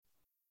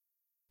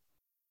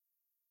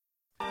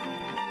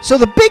So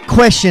the big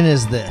question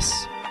is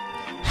this: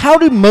 how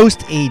do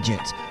most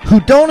agents who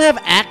don't have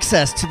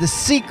access to the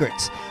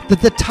secrets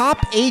that the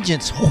top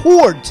agents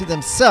hoard to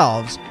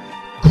themselves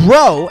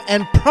grow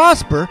and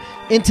prosper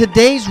in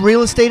today's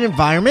real estate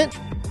environment?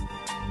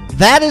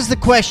 That is the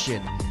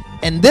question,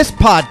 and this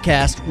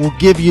podcast will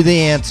give you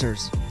the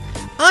answers.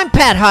 I'm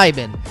Pat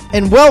Hiban,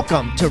 and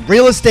welcome to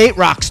Real Estate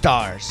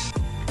Rockstars.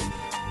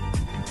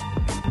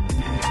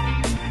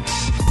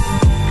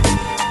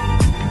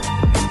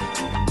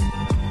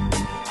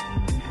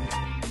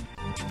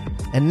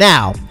 And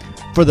now,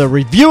 for the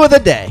review of the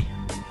day.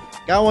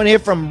 Got one here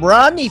from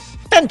Rodney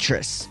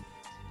Fentress.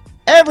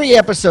 Every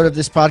episode of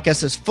this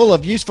podcast is full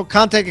of useful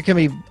content that can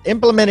be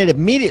implemented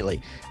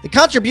immediately. The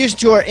contribution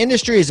to our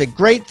industry is a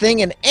great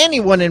thing, and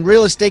anyone in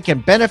real estate can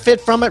benefit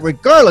from it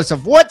regardless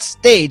of what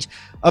stage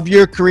of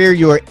your career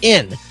you are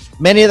in.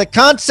 Many of the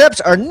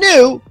concepts are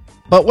new,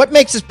 but what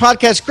makes this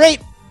podcast great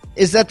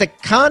is that the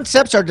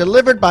concepts are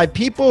delivered by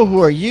people who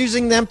are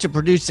using them to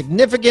produce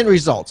significant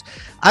results.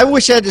 I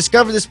wish I had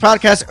discovered this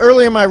podcast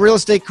earlier in my real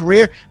estate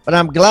career, but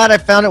I'm glad I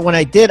found it when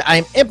I did.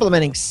 I'm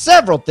implementing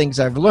several things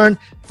I've learned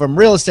from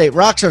Real Estate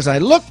Rockstars. I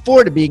look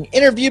forward to being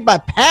interviewed by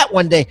Pat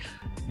one day.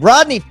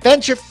 Rodney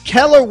Fentress,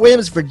 Keller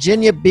Williams,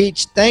 Virginia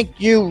Beach.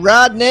 Thank you,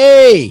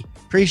 Rodney.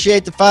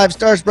 Appreciate the 5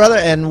 stars, brother,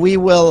 and we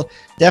will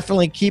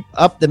definitely keep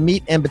up the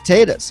meat and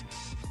potatoes.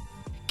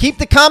 Keep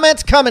the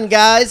comments coming,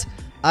 guys.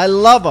 I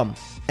love them.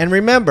 And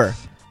remember,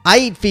 I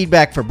eat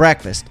feedback for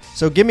breakfast,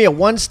 so give me a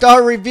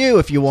 1-star review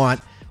if you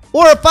want,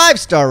 or a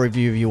 5-star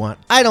review if you want.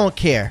 I don't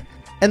care.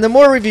 And the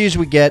more reviews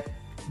we get,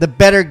 the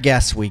better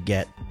guests we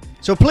get.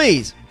 So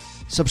please,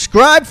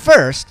 subscribe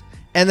first,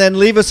 and then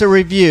leave us a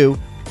review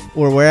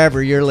or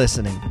wherever you're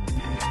listening.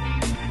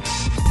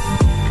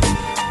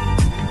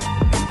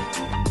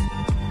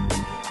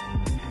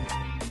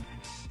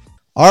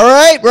 All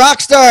right, rock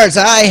stars,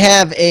 I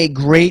have a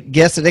great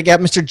guest today. I got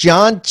Mr.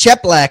 John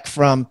Cheplak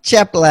from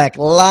Cheplak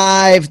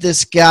Live.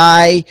 This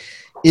guy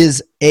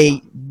is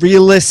a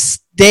real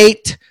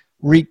estate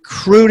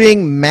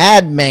recruiting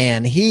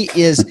madman. He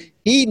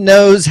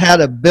knows how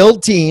to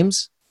build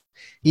teams.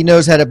 He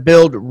knows how to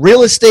build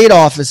real estate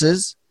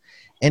offices,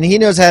 and he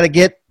knows how to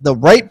get the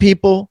right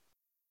people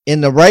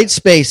in the right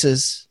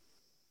spaces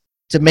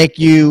to make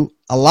you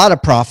a lot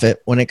of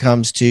profit when it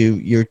comes to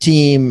your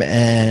team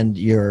and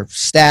your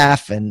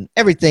staff and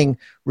everything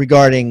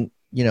regarding,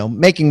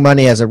 making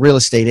money as a real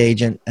estate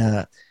agent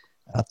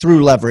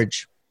through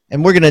leverage.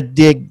 And we're going to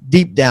dig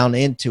deep down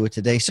into it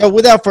today. So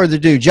without further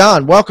ado,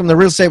 John, welcome to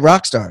Real Estate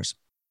Rockstars.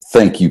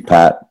 Thank you,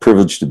 Pat.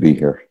 Privileged to be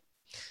here.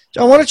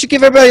 John, why don't you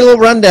give everybody a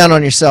little rundown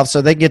on yourself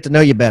so they get to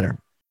know you better?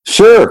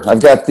 Sure.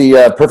 I've got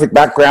the perfect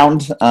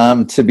background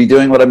to be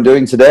doing what I'm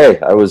doing today.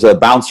 I was a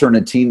bouncer in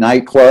a teen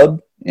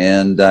nightclub,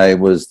 and I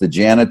was the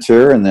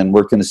janitor and then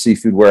worked in a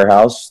seafood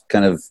warehouse,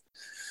 kind of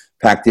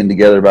packed in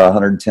together about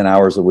 110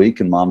 hours a week.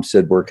 And Mom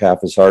said work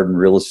half as hard in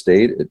real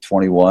estate at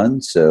 21.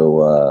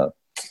 So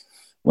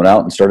went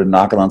out and started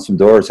knocking on some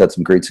doors, had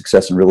some great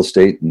success in real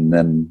estate, and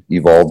then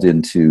evolved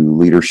into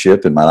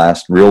leadership. In my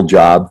last real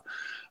job,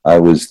 I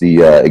was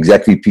the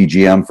executive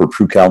PGM for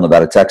PruCal,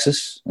 Nevada,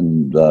 Texas,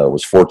 and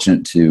was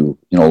fortunate to,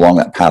 along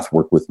that path,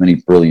 work with many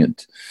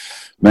brilliant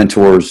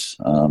mentors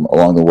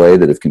along the way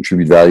that have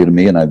contributed value to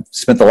me. And I've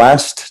spent the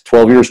last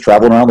 12 years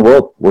traveling around the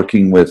world,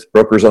 working with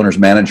brokers, owners,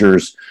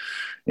 managers,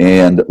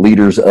 and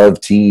leaders of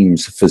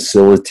teams,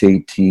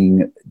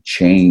 facilitating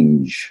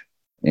change,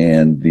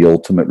 and the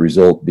ultimate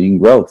result being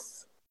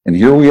growth. And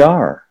here we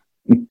are.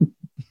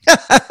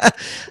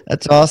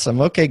 That's awesome.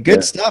 Okay,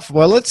 good stuff.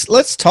 Well,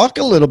 let's talk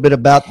a little bit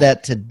about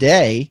that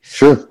today.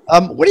 Sure.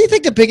 What do you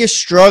think the biggest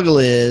struggle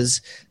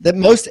is that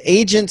most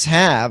agents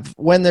have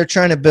when they're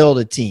trying to build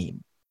a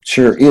team?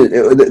 Sure.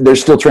 They're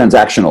still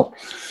transactional.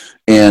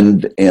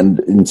 And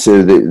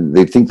so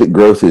they think that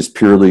growth is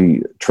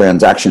purely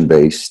transaction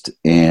based.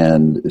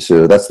 And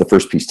so that's the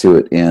first piece to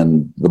it.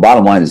 And the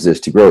bottom line is this: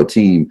 to grow a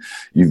team,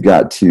 you've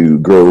got to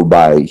grow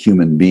by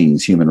human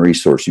beings, human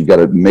resource. You've got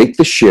to make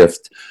the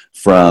shift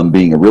from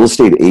being a real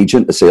estate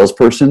agent, a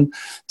salesperson,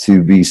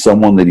 to be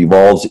someone that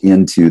evolves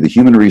into the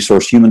human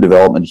resource, human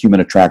development, human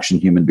attraction,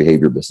 human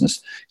behavior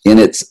business in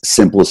its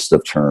simplest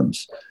of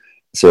terms.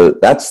 So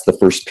that's the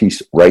first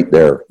piece right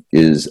there,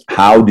 is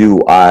how do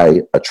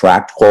I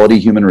attract quality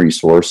human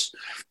resource?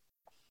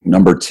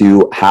 Number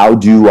 2, how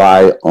do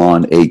I,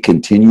 on a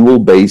continual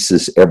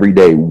basis every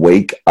day,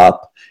 wake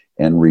up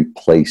and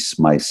replace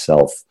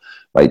myself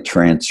by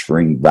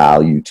transferring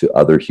value to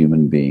other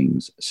human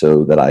beings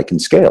so that I can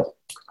scale?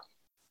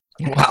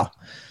 Wow.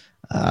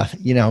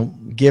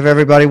 Give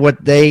everybody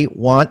what they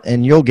want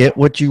and you'll get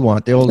what you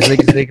want. The old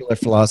Zig Ziglar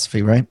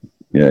philosophy, right?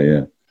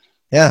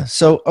 Yeah.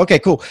 So, okay,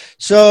 cool.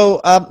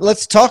 So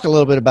let's talk a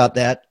little bit about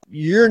that.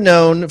 You're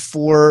known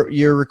for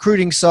your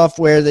recruiting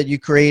software that you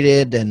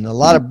created, and a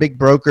lot of big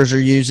brokers are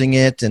using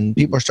it, and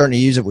people are starting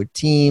to use it with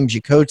teams.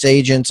 You coach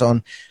agents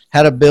on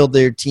how to build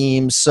their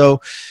teams.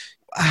 So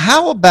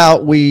how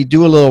about we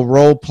do a little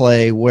role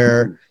play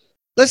where,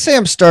 let's say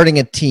I'm starting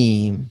a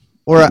team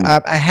or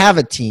I have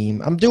a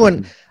team. I'm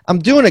doing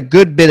a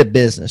good bit of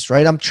business,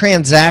 right? I'm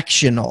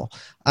transactional.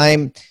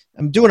 I'm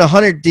doing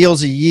 100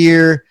 deals a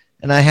year,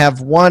 and I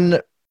have 1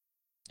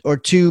 or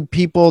 2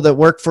 people that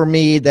work for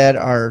me that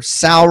are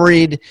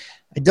salaried.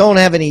 I don't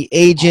have any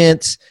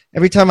agents.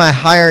 Every time I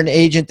hire an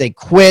agent, they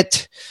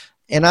quit.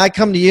 And I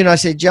come to you and I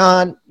say,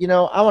 John,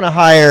 I want to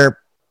hire,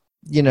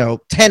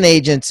 10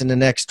 agents in the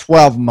next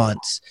 12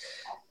 months.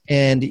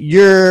 And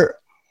you're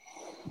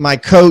my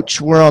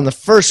coach. We're on the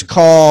first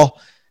call.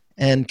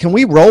 And can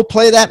we role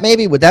play that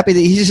maybe? Would that be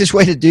the easiest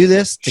way to do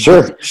this?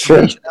 Sure.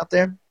 Out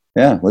there?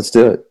 Yeah, let's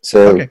do it.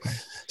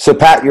 So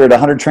Pat, you're at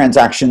 100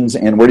 transactions,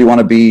 and where do you want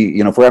to be?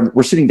 If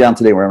we're sitting down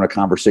today, we're having a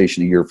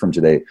conversation a year from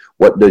today.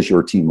 What does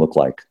your team look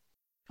like?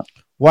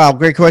 Wow,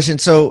 great question.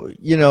 So,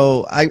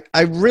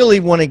 I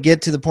really want to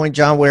get to the point,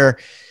 John, where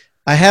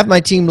I have my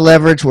team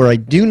leveraged, where I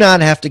do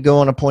not have to go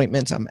on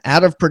appointments. I'm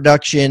out of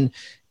production,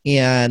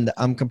 and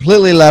I'm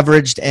completely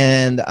leveraged,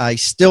 and I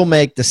still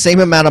make the same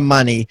amount of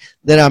money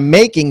that I'm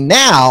making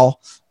now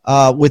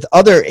with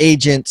other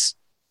agents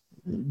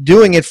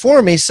doing it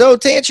for me. So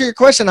to answer your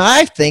question,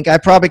 I think I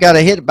probably got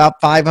to hit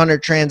about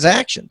 500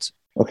 transactions.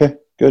 Okay,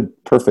 good.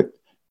 Perfect.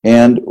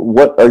 And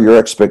what are your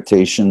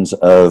expectations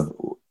of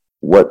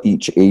what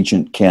each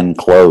agent can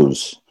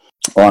close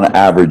on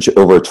average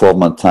over a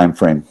 12-month time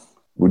frame?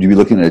 Would you be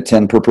looking at a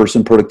 10 per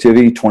person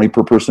productivity, 20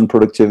 per person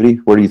productivity?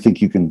 Where do you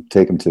think you can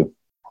take them to?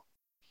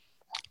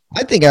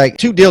 I think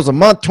 2 deals a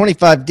month,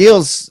 25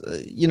 deals,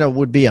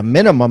 would be a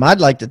minimum. I'd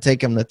like to take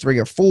them to 3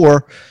 or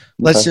 4.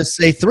 Let's just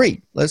say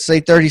 3. Let's say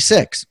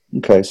 36.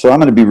 Okay, so I'm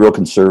going to be real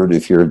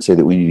conservative here and say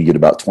that we need to get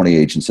about 20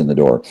 agents in the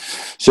door.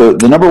 So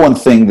the number one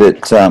thing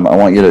that I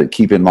want you to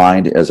keep in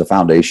mind as a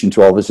foundation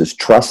to all this is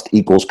trust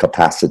equals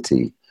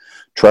capacity.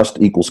 Trust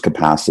equals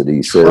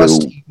capacity. So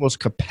trust equals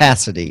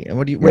capacity. And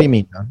what do you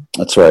mean, John?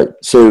 That's right.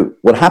 So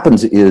what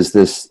happens is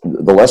the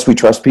less we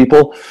trust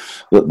people,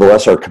 the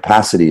less our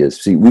capacity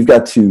is. See, we've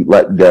got to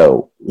let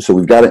go. So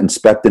we've got to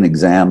inspect and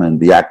examine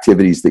the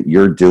activities that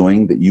you're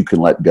doing that you can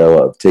let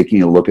go of,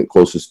 taking a look at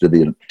closest to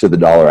the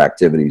dollar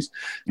activities.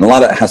 And a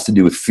lot of that has to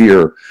do with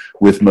fear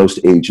with most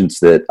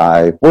agents that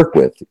I work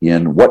with.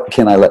 In what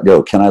can I let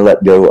go? Can I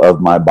let go of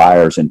my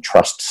buyers and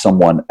trust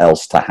someone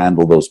else to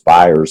handle those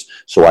buyers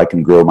so I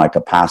can grow my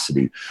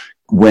capacity?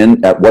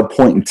 At what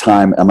point in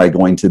time am I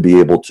going to be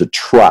able to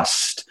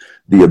trust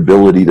the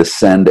ability to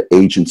send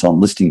agents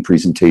on listing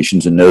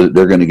presentations and know that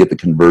they're going to get the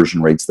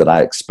conversion rates that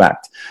I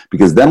expect?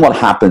 Because then what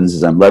happens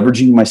is I'm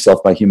leveraging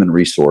myself by human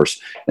resource,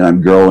 and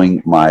I'm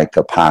growing my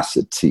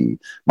capacity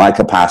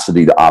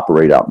to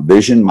operate out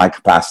vision, my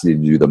capacity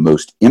to do the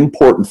most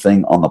important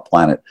thing on the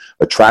planet: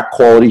 attract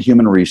quality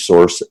human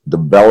resource,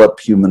 develop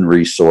human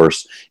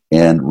resource,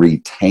 and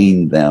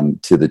retain them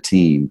to the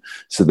team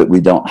so that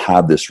we don't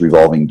have this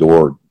revolving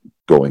door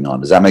going on.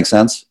 Does that make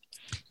sense?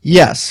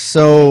 Yes.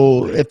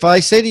 So if I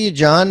say to you,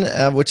 John,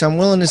 which I'm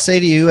willing to say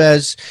to you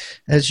as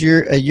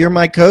you're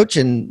my coach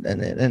and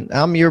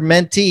I'm your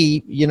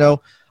mentee,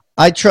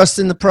 I trust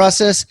in the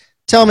process.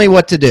 Tell me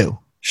what to do.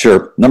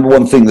 Sure. Number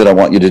one thing that I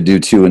want you to do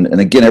too, and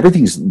again,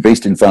 everything's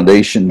based in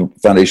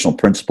foundational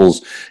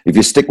principles. If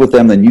you stick with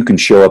them, then you can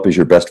show up as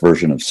your best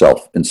version of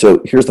self. And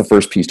so here's the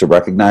first piece to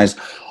recognize.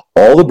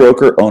 All the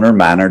broker owner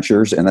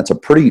managers, and that's a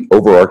pretty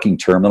overarching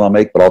term that I'll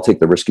make, but I'll take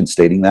the risk in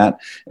stating that,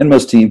 and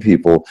most team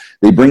people,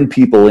 they bring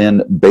people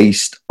in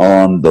based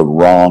on the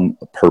wrong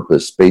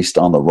purpose, based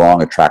on the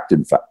wrong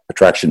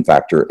attraction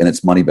factor, and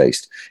it's money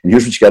based. And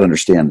here's what you got to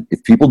understand.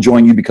 If people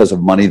join you because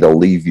of money, they'll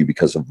leave you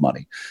because of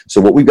money. So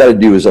what we've got to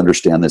do is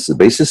understand this. The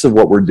basis of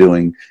what we're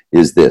doing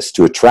is this.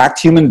 To attract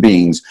human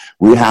beings,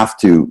 we have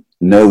to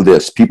know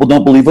this. People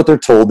don't believe what they're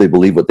told, they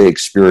believe what they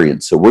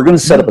experience. So we're going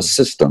to set up a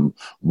system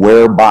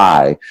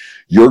whereby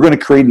you're going to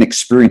create an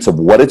experience of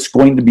what it's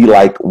going to be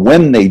like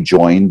when they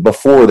join,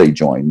 before they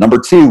join. Number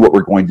 2, what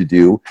we're going to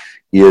do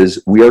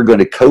is we are going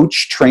to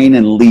coach, train,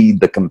 and lead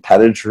the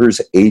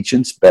competitors'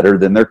 agents better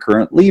than their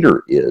current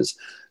leader is.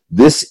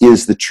 This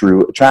is the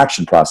true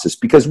attraction process,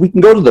 because we can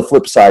go to the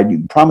flip side. You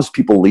can promise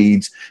people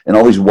leads and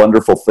all these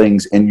wonderful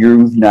things, and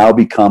you've now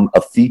become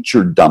a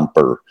feature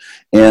dumper.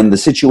 And the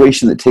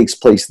situation that takes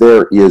place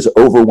there is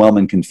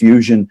overwhelming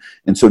confusion.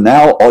 And so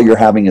now all you're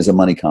having is a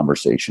money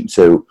conversation.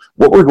 So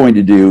what we're going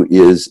to do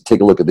is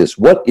take a look at this.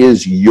 What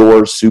is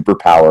your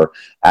superpower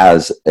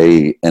as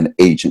an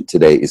agent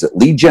today? Is it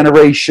lead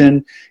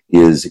generation?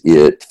 Is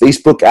it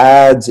Facebook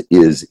ads?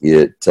 Is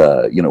it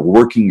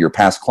working your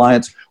past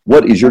clients?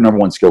 What is your number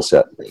one skill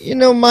set?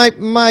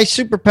 My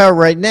superpower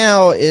right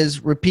now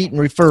is repeat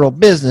and referral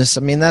business.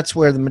 I mean, that's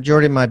where the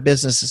majority of my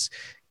business is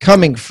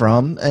coming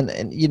from. And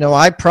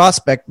I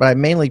prospect, but I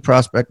mainly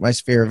prospect my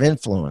sphere of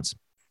influence.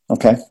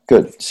 Okay,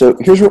 good. So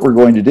here's what we're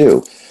going to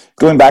do.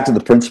 Going back to the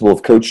principle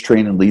of coach,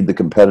 train, and lead the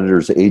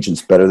competitors'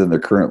 agents better than their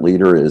current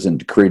leader is, and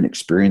to create an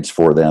experience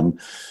for them.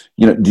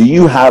 Do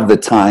you have the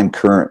time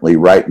currently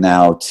right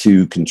now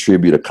to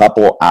contribute a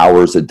couple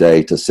hours a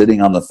day to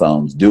sitting on the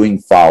phones, doing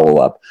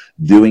follow-up,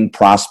 doing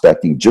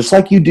prospecting, just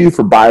like you do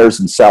for buyers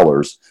and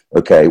sellers,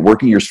 okay,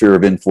 working your sphere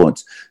of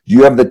influence? Do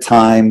you have the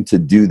time to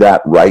do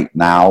that right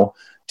now,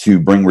 to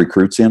bring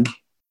recruits in?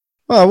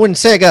 Well, I wouldn't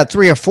say I got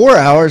 3 or 4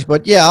 hours,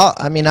 but yeah,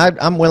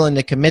 I'm willing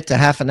to commit to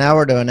half an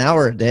hour to an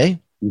hour a day.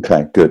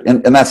 Okay, good.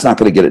 And that's not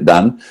going to get it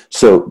done.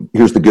 So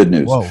here's the good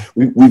news.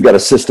 We've got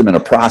a system and a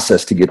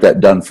process to get that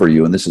done for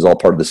you. And this is all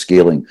part of the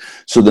scaling.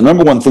 So the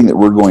number one thing that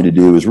we're going to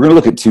do is we're going to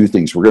look at two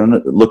things. We're going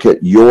to look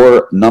at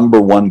your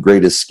number one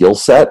greatest skill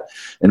set,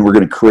 and we're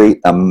going to create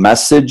a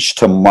message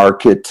to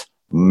market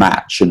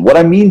match. And what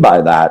I mean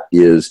by that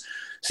is,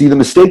 see, the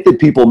mistake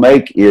that people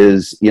make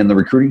is in the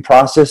recruiting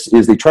process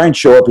is they try and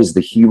show up as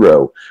the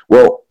hero.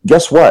 Well,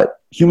 guess what?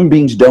 Human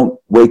beings don't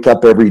wake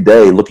up every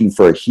day looking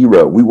for a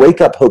hero. We wake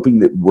up hoping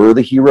that we're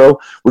the hero.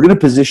 We're going to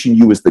position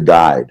you as the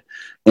guide.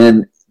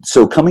 And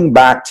so coming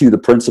back to the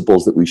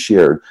principles that we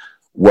shared,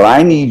 what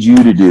I need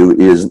you to do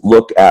is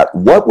look at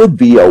what would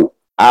be an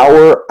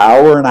hour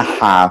and a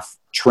half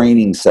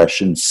training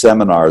session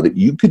seminar that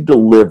you could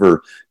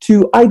deliver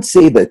to, I'd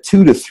say, the $2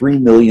 to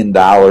 $3 million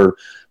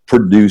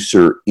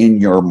producer in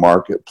your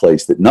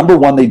marketplace that, number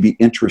one, they'd be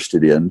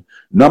interested in,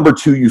 number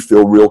two, you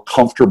feel real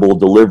comfortable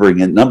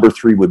delivering, and number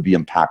three would be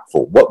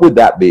impactful. What would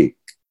that be?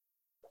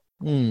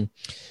 You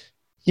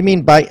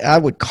mean I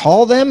would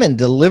call them and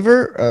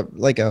deliver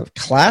like a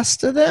class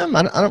to them?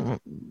 I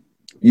don't.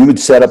 You would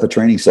set up a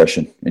training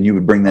session and you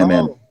would bring them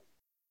in.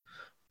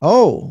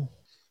 Oh,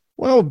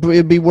 well,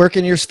 it'd be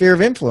working your sphere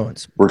of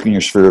influence. Working your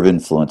sphere of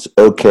influence.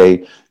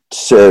 Okay.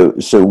 So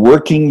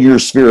working your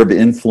sphere of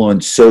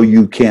influence so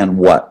you can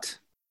what?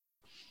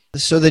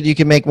 So that you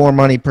can make more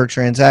money per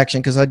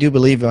transaction, because I do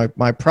believe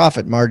my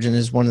profit margin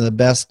is one of the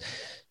best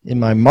in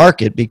my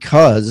market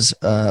because,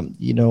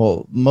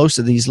 most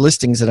of these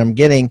listings that I'm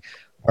getting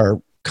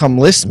are come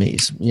list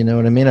me's. You know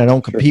what I mean? I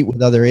don't compete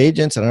with other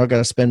agents, and I don't got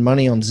to spend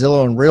money on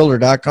Zillow and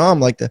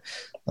Realtor.com like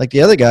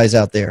the other guys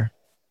out there.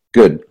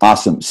 Good.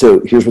 Awesome.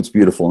 So here's what's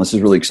beautiful, and this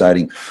is really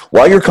exciting.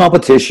 While your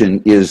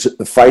competition is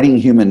fighting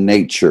human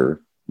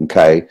nature,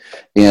 okay,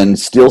 and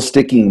still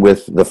sticking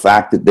with the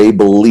fact that they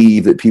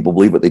believe that people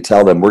believe what they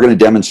tell them, we're going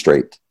to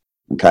demonstrate,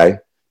 okay?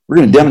 We're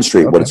going to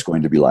demonstrate what it's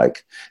going to be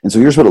like. And so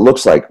here's what it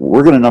looks like.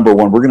 We're going to, number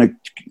one, we're going to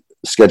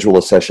schedule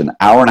a session,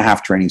 hour and a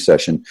half training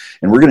session,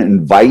 and we're going to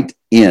invite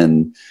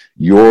in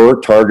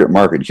your target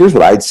market. Here's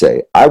what I'd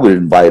say. I would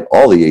invite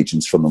all the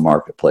agents from the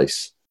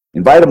marketplace.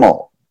 Invite them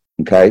all,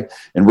 okay?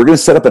 And we're going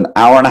to set up an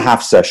hour and a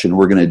half session.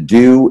 We're going to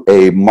do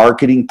a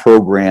marketing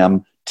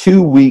program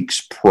 2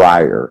 weeks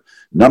prior.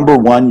 Number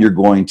one, you're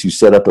going to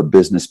set up a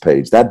business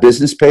page. That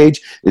business page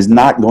is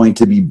not going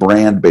to be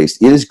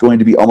brand-based. It is going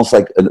to be almost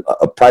like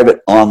a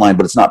private online,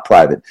 but it's not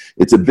private.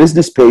 It's a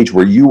business page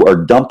where you are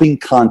dumping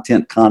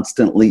content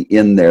constantly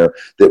in there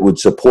that would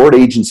support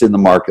agents in the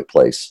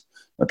marketplace,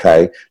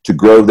 okay, to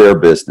grow their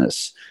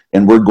business.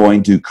 And we're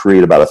going to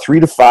create about a 3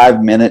 to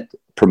 5 minute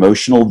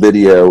promotional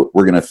video.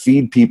 We're going to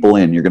feed people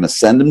in. You're going to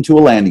send them to a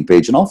landing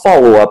page, and I'll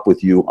follow up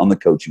with you on the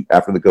coaching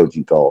after the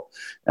coaching call,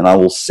 and I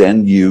will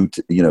send you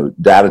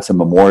data to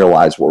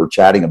memorialize what we're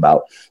chatting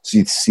about, so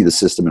you see the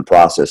system and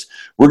process.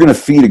 We're going to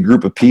feed a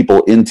group of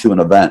people into an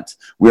event.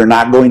 We're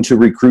not going to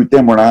recruit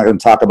them. We're not going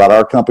to talk about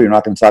our company. We're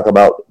not going to talk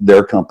about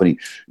their company.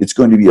 It's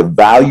going to be a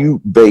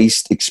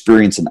value-based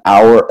experience, an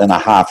hour and a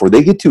half, where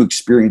they get to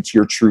experience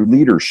your true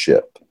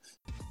leadership.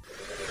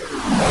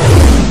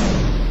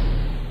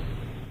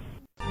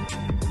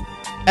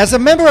 As a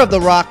member of the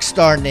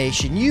Rockstar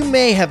Nation, you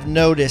may have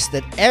noticed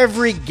that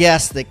every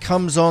guest that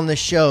comes on the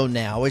show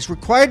now is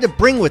required to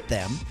bring with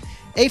them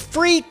a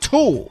free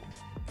tool,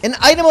 an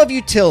item of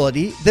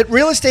utility that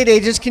real estate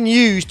agents can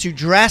use to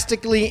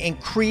drastically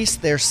increase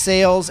their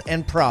sales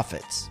and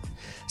profits.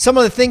 Some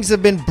of the things that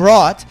have been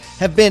brought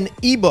have been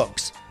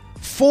ebooks,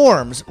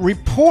 forms,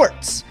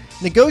 reports,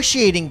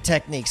 negotiating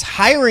techniques,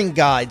 hiring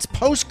guides,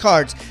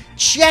 postcards,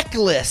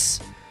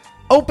 checklists,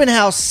 open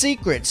house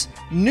secrets,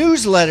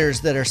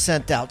 newsletters that are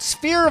sent out,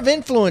 sphere of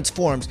influence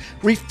forms,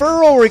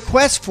 referral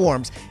request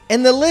forms,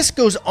 and the list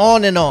goes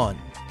on and on.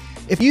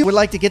 If you would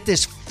like to get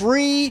this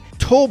free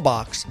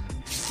toolbox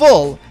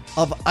full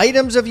of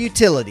items of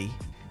utility,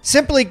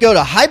 simply go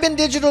to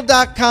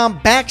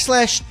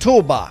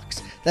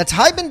hibandigital.com/toolbox. That's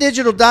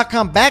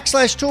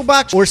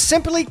hibandigital.com/toolbox, or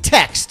simply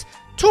text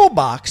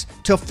toolbox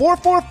to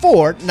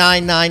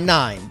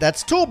 444-999.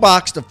 That's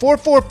toolbox to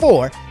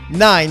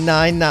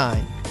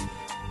 444-999.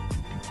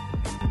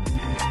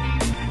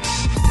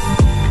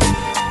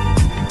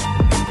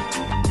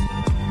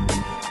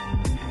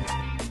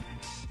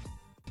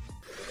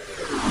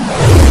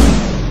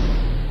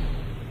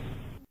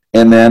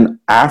 And then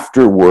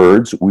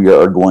afterwards, we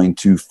are going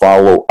to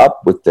follow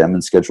up with them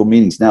and schedule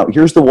meetings. Now,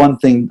 here's the one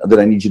thing that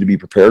I need you to be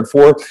prepared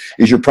for,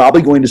 is you're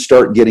probably going to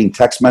start getting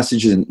text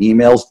messages and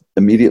emails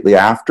immediately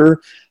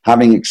after,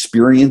 having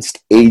experienced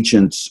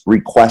agents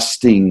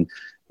requesting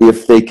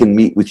if they can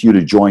meet with you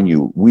to join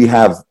you. We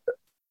have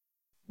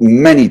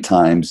many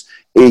times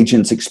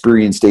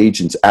experienced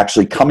agents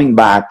actually coming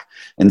back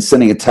and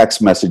sending a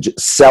text message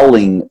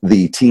selling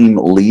the team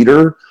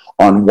leader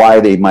on why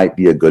they might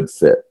be a good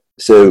fit.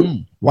 So,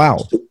 wow.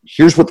 So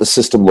here's what the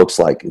system looks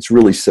like. It's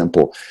really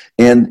simple.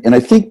 And I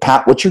think,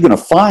 Pat, what you're going to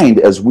find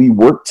as we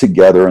work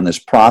together in this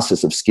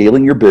process of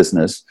scaling your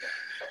business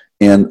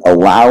and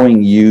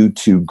allowing you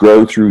to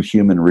grow through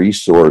human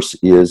resource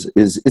is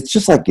it's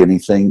just like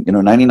anything.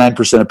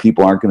 99% of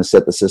people aren't going to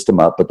set the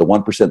system up, but the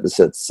 1% that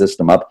sets the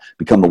system up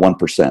become the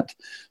 1%.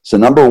 So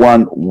number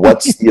one,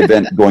 what's the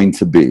event going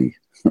to be,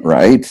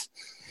 right?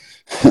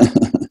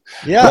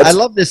 Yeah, I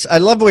love this. I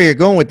love where you're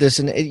going with this,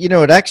 and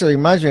it actually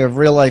reminds me of a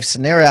real life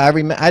scenario.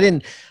 I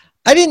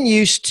didn't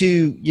used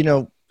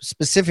to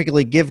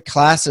specifically give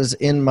classes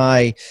in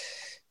my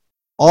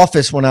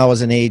office when I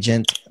was an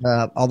agent,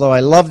 although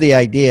I love the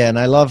idea and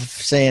I love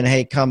saying,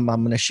 hey, come,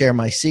 I'm going to share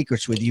my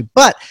secrets with you.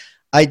 But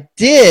I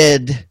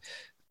did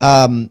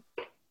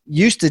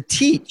used to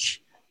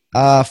teach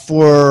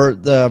for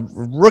the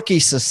Rookie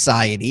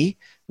Society,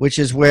 which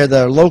is where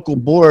the local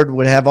board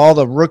would have all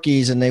the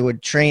rookies and they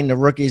would train the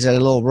rookies at a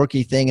little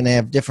rookie thing, and they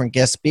have different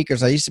guest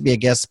speakers. I used to be a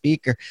guest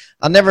speaker.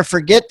 I'll never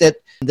forget that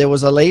there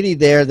was a lady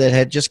there that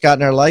had just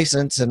gotten her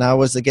license, and I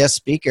was the guest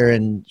speaker,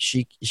 and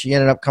she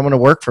ended up coming to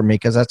work for me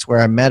because that's where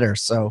I met her.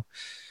 So,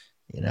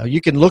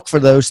 you can look for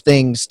those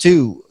things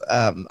too,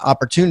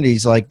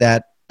 opportunities like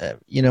that,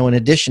 in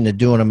addition to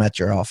doing them at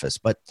your office.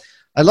 But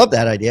I love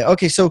that idea.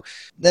 Okay, so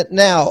that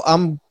now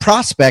I'm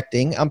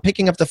prospecting, I'm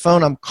picking up the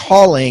phone, I'm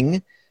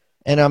calling,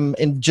 and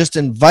I'm just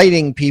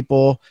inviting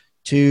people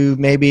to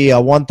maybe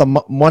a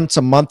once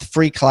a month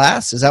free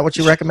class. Is that what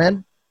you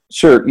recommend?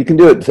 Sure. You can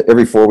do it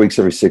every 4 weeks,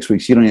 every 6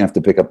 weeks. You don't even have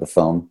to pick up the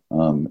phone.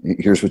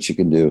 Here's what you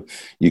can do.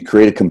 You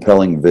create a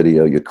compelling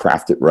video. You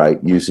craft it right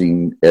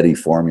using Eddie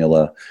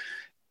formula.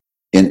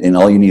 And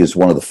all you need is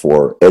one of the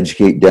four: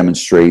 educate,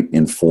 demonstrate,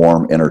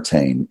 inform,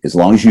 entertain. As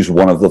long as you use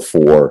one of the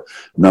four.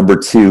 Number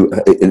two,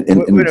 wait a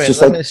minute,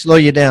 let me slow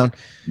you down.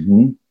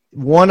 Mm-hmm.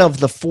 One of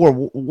the four.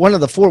 What are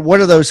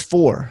those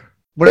four?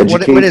 What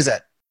is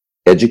that?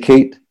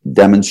 Educate,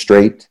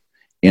 demonstrate,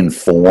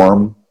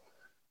 inform,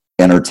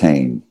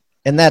 entertain.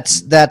 And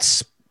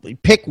that's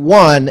pick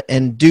one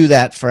and do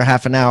that for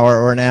half an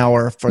hour or an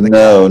hour for the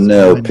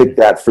No. Pick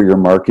that for your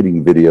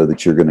marketing video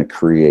that you're going to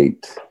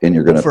create, and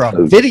you're going to for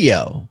a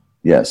video.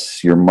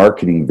 Yes, your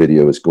marketing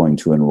video is going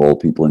to enroll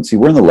people. And see,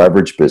 we're in the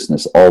leverage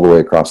business all the way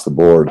across the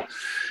board.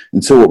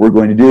 And so what we're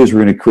going to do is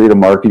we're going to create a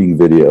marketing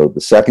video. The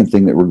second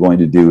thing that we're going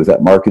to do with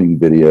that marketing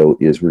video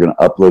is we're going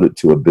to upload it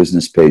to a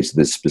business page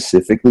that's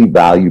specifically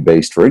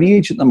value-based for any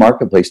agent in the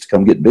marketplace to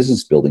come get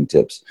business building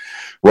tips.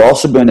 We're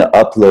also going to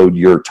upload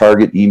your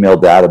target email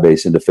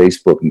database into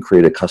Facebook and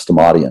create a custom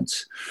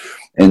audience.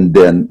 And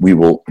then we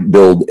will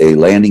build a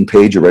landing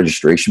page, a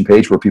registration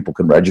page where people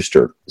can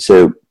register.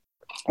 So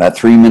that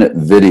 3-minute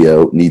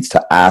video needs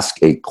to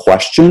ask a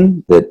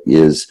question that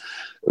is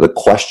the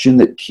question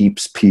that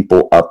keeps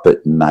people up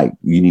at night.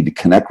 You need to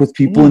connect with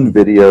people in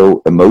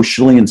video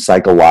emotionally and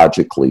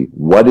psychologically.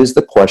 What is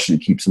the question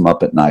that keeps them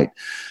up at night?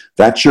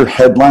 That's your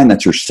headline.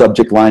 That's your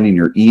subject line in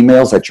your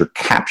emails. That's your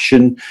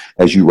caption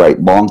as you write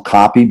long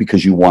copy,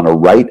 because you want to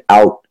write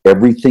out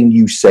everything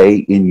you say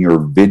in your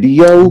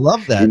video. I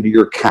love that. Into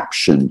your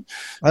caption.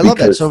 I love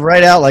that. So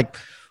write out like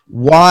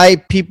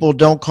why people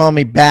don't call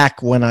me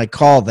back when I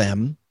call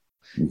them.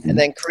 Mm-hmm. And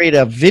then create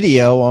a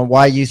video on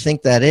why you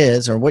think that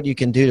is, or what you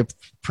can do to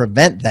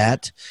prevent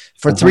that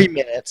for 3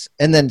 minutes,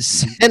 and then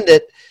send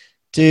it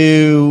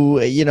to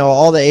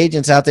all the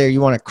agents out there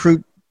you want to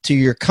recruit to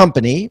your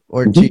company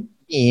or to your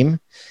team,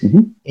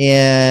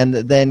 and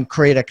then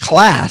create a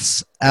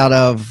class out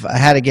of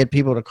how to get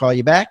people to call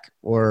you back.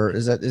 Or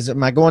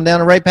am I going down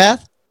the right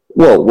path?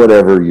 Well,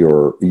 whatever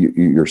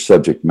your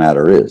subject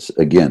matter is.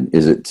 Again,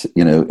 is it,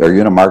 are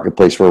you in a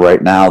marketplace where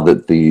right now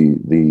that the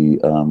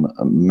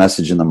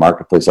message in the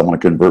marketplace, I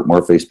want to convert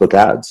more Facebook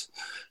ads.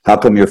 How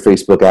come your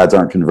Facebook ads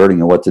aren't converting,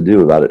 and what to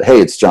do about it?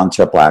 Hey, it's John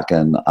Cheplack,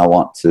 and I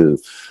want to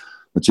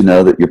let you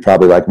know that you're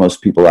probably like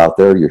most people out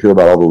there. You hear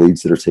about all the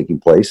leads that are taking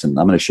place, and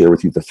I'm going to share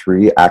with you the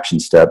 3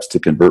 action steps to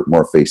convert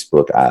more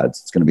Facebook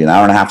ads. It's going to be an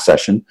hour-and-a-half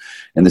session,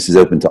 and this is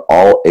open to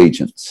all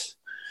agents.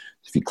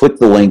 If you click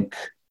the link,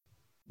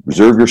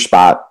 reserve your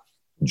spot,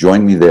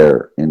 join me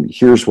there. And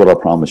here's what I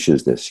promise you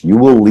is this: you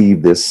will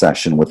leave this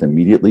session with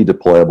immediately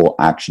deployable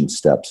action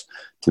steps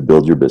to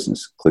build your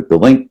business. Click the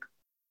link.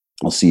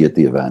 I'll see you at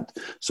the event.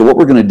 So what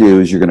we're going to do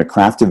is you're going to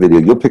craft a video.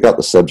 You'll pick out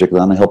the subject. I'm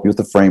going to help you with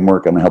the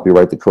framework. I'm going to help you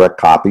write the correct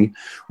copy.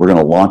 We're going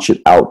to launch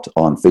it out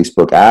on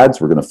Facebook ads.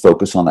 We're going to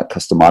focus on that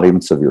custom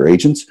audience of your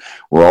agents.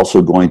 We're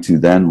also going to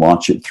then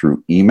launch it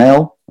through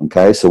email.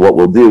 Okay. So what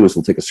we'll do is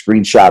we'll take a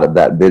screenshot of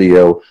that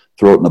video,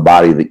 throw it in the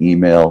body of the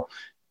email,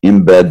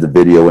 embed the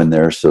video in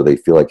there so they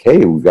feel like,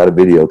 hey, we've got a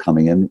video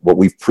coming in. What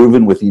we've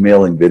proven with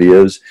emailing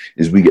videos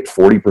is we get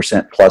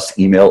 40% plus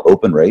email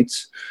open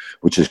rates,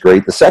 which is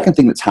great. The second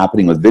thing that's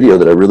happening with video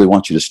that I really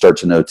want you to start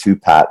to know too,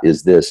 Pat,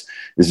 is there's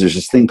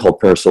this thing called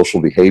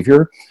parasocial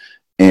behavior.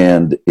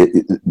 And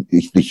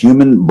the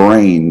human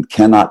brain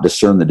cannot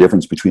discern the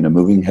difference between a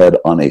moving head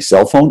on a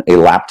cell phone, a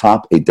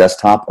laptop, a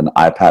desktop, an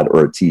iPad,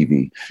 or a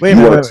TV. Wait a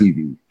minute.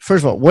 TV.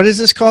 First of all, what is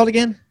this called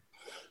again?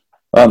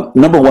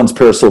 Number one's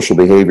parasocial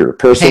behavior.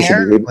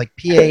 Parasocial behavior. Like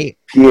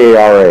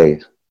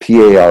P-A-R-A.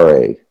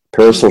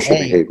 Parasocial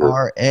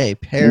behavior.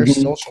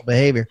 Parasocial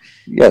behavior.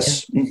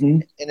 Yes.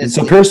 And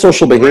so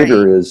parasocial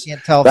behavior is...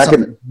 Can't tell if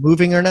something's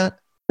moving or not?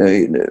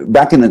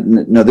 back in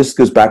the, no, this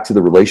goes back to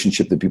the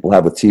relationship that people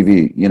have with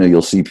TV. You know,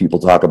 you'll see people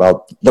talk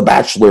about The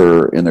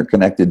Bachelor and they're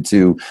connected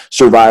to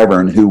Survivor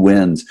and who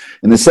wins.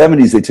 In the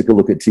 70s, they took a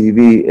look at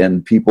TV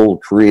and people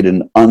create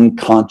an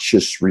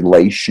unconscious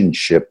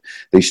relationship.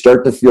 They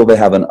start to feel they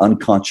have an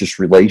unconscious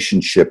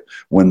relationship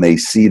when they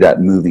see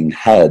that moving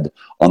head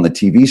on the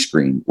TV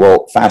screen.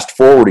 Well, fast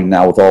forwarding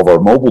now with all of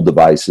our mobile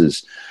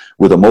devices,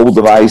 with a mobile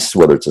device,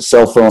 whether it's a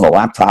cell phone, a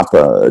laptop,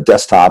 a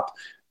desktop,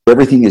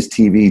 everything is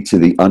TV to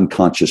the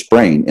unconscious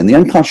brain. And the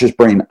unconscious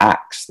brain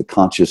acts, the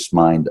conscious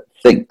mind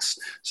thinks.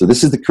 So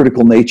this is the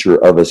critical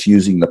nature of us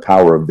using the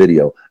power of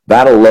video.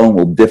 That alone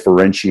will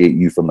differentiate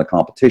you from the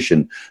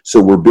competition. So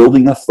we're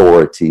building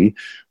authority.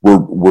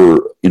 We're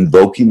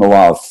invoking the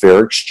law of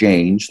fair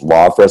exchange,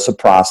 law of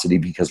reciprocity,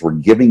 because we're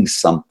giving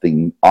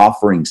something,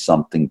 offering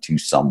something to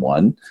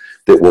someone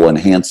that will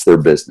enhance their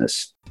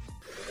business.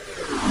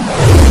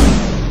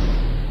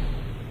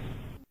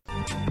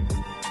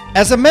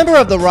 As a member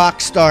of the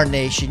Rockstar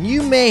Nation,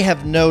 you may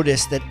have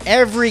noticed that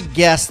every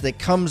guest that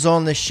comes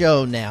on the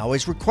show now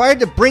is required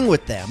to bring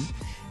with them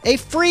a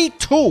free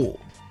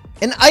tool,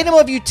 an item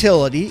of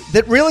utility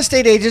that real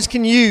estate agents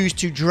can use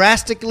to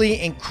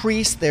drastically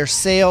increase their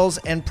sales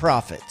and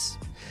profits.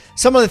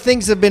 Some of the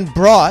things that have been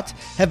brought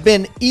have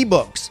been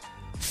ebooks,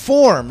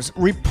 forms,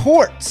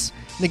 reports,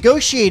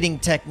 negotiating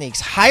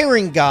techniques,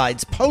 hiring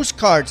guides,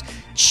 postcards,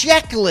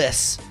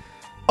 checklists,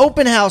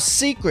 open house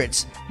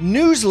secrets,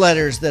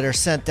 newsletters that are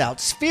sent out,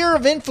 sphere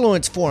of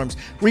influence forms,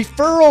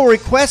 referral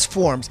request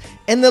forms,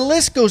 and the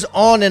list goes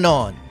on and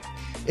on.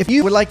 If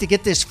you would like to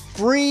get this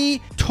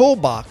free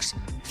toolbox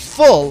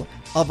full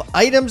of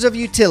items of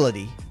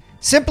utility,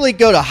 simply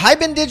go to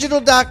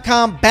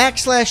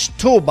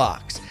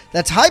hibandigital.com/toolbox.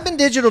 That's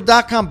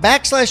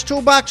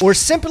hibandigital.com/toolbox, or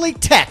simply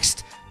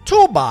text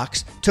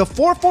toolbox to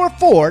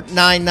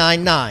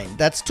 444-999.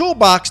 That's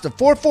toolbox to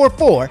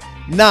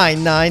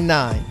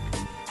 444-999.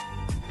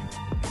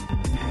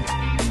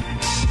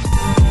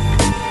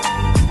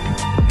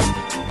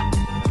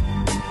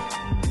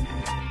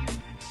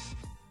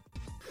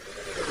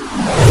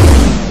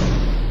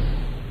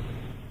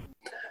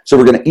 So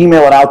we're going to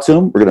email it out to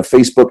them. We're going to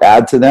Facebook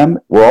ad to them.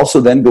 We're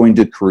also then going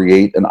to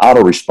create an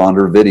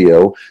autoresponder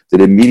video that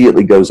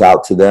immediately goes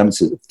out to them.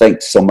 So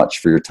thanks so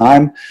much for your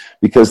time.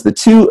 Because the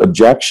two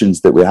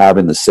objections that we have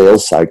in the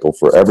sales cycle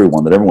for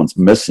everyone, that everyone's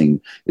missing,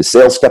 is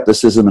sales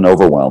skepticism and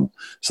overwhelm.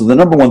 So the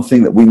number one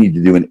thing that we need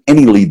to do in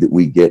any lead that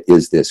we get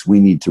is this. We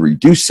need to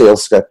reduce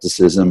sales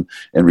skepticism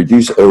and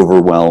reduce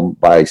overwhelm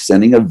by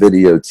sending a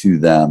video to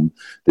them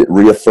that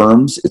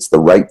reaffirms it's the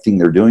right thing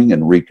they're doing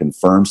and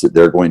reconfirms that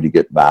they're going to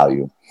get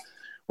value.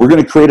 We're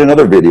going to create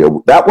another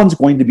video. That one's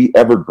going to be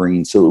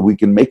evergreen so that we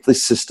can make the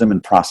system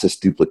and process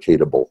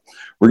duplicatable.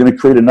 We're going to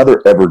create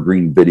another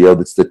evergreen video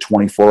that's the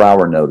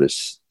 24-hour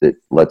notice that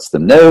lets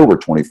them know we're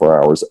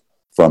 24 hours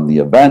from the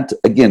event.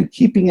 Again,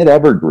 keeping it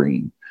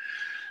evergreen.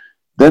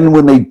 Then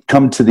when they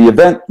come to the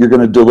event, you're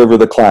going to deliver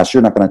the class.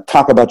 You're not going to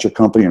talk about your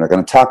company. You're not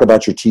going to talk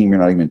about your team. You're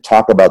not even going to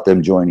talk about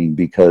them joining,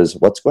 because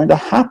what's going to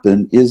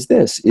happen is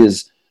this,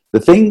 is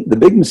the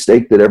big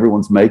mistake that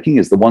everyone's making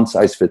is the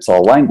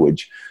one-size-fits-all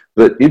language.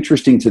 But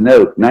interesting to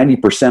note,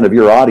 90% of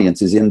your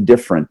audience is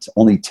indifferent.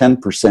 Only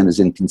 10% is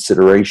in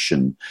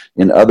consideration.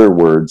 In other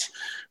words,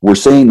 we're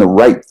saying the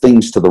right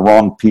things to the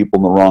wrong people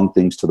and the wrong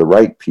things to the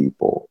right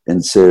people.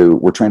 And so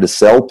we're trying to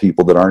sell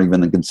people that aren't even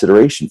in the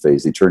consideration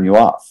phase. They turn you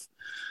off.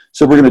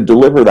 So we're going to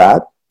deliver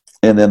that.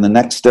 And then the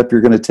next step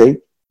you're going to take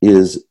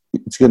is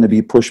it's going to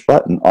be push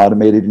button,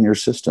 automated in your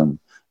system.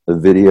 The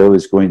video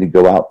is going to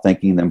go out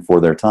thanking them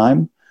for their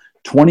time.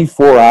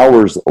 24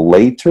 hours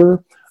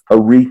later, a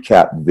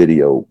recap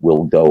video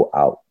will go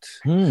out.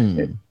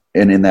 And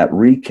in that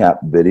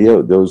recap video,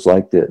 it goes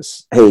like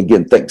this. Hey,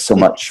 again, thanks so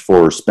much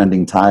for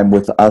spending time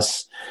with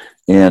us.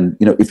 And,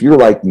 you know, if you're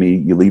like me,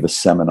 you leave a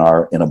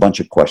seminar and a bunch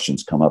of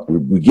questions come up.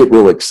 We get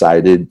real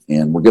excited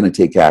and we're going to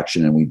take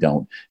action and we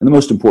don't. And the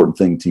most important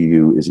thing to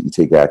you is that you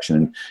take action.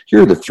 And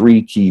here are the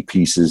three key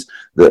pieces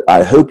that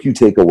I hope you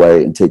take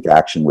away and take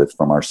action with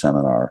from our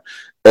seminar.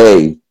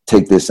 A,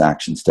 take this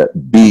action step.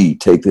 B,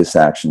 take this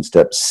action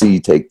step. C,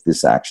 take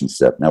this action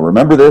step. Now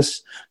remember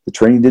this, the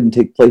training didn't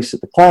take place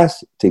at the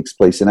class, it takes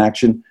place in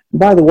action. And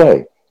by the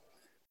way,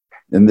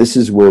 and this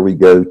is where we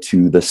go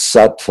to the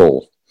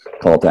subtle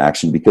call to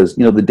action, because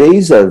you know the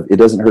days of it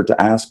doesn't hurt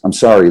to ask, I'm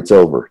sorry, it's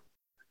over.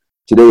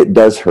 Today it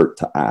does hurt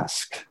to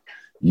ask.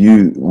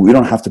 We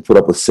don't have to put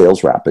up with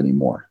sales rap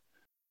anymore.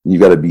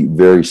 You've got to be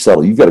very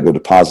subtle. You've got to go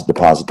deposit,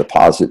 deposit,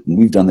 deposit. And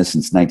we've done this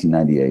since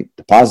 1998.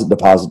 Deposit,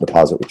 deposit,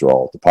 deposit,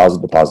 withdrawal.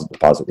 Deposit, deposit,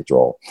 deposit,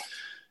 withdrawal.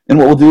 And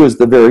what we'll do is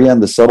the very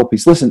end, the subtle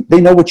piece. Listen,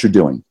 they know what you're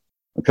doing,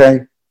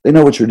 okay? They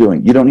know what you're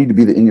doing. You don't need to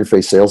be the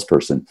in-your-face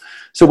salesperson.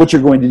 So what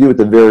you're going to do at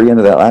the very end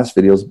of that last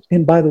video is,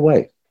 and by the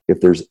way,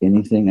 if there's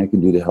anything I can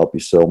do to help you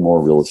sell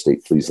more real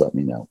estate, please let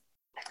me know.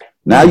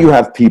 Now you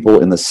have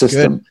people in the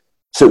system. Good.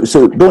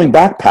 So going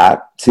back,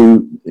 Pat,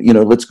 to, you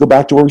know, let's go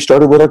back to where we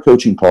started with our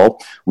coaching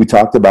call. We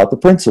talked about the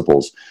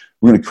principles.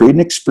 We're going to create an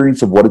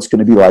experience of what it's going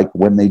to be like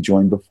when they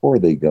join before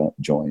they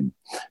join.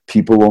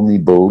 People only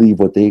believe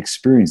what they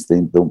experience. They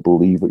don't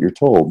believe what you're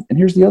told. And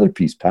here's the other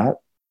piece, Pat.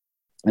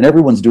 And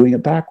everyone's doing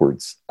it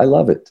backwards. I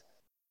love it.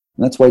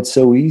 And that's why it's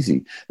so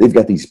easy. They've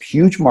got these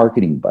huge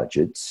marketing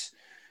budgets,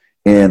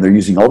 and they're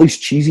using all these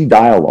cheesy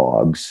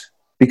dialogues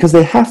because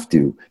they have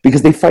to,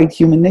 because they fight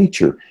human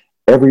nature.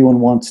 Everyone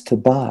wants to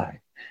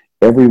buy.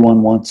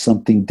 Everyone wants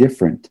something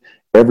different.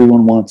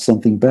 Everyone wants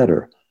something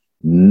better.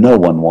 No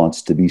one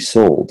wants to be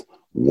sold.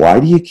 Why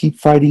do you keep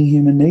fighting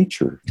human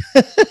nature?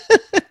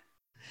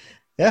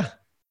 Yeah.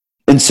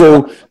 And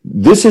so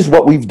this is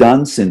what we've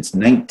done since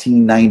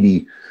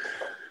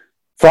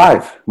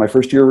 1995, my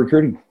first year of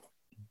recruiting.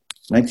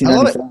 I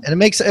love it. And it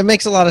makes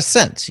a lot of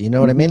sense. You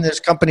know what I mean? There's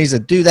companies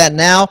that do that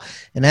now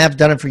and have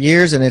done it for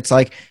years. And it's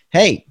like,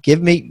 hey,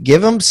 give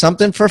them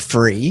something for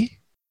free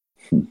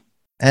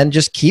and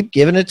just keep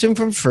giving it to them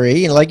for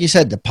free. And like you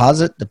said,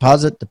 deposit,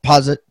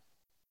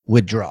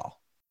 withdraw.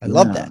 I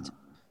love that. Yeah.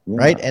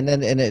 Right. And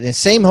then the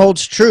same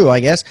holds true, I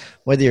guess,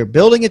 whether you're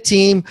building a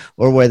team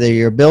or whether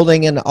you're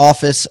building an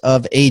office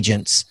of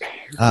agents.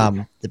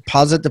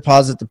 Deposit,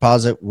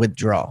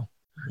 withdraw.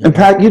 And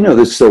Pat, you know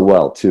this so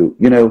well too.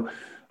 You know,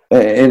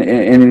 and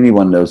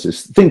anyone knows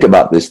this. Think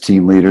about this,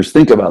 team leaders.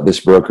 Think about this,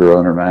 broker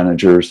owner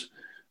managers.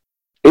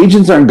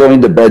 Agents aren't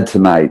going to bed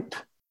tonight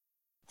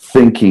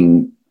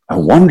thinking, I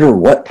wonder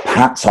what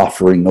Pat's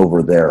offering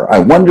over there. I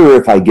wonder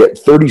if I get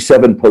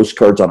 37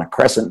 postcards on a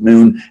crescent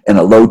moon and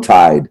a low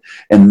tide.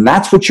 And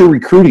that's what you're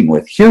recruiting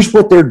with. Here's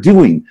what they're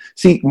doing.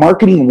 See,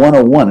 marketing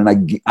 101,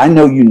 and I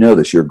know you know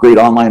this. You're a great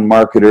online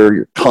marketer.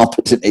 You're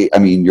competent. I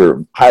mean, you're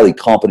a highly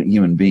competent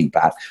human being,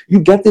 Pat. You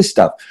get this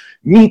stuff.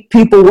 Meet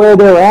people where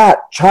they're at.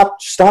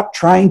 Stop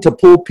trying to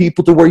pull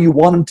people to where you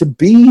want them to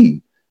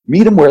be.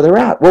 Meet them where they're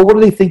at. Well, what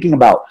are they thinking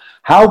about?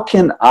 How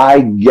can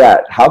I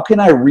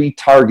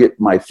retarget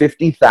my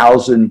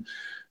 50,000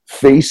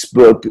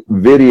 Facebook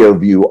video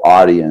view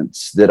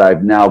audience that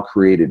I've now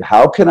created?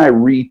 How can I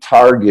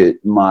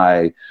retarget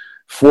my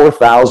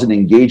 4,000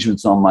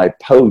 engagements on my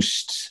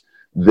posts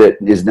that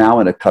is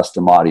now in a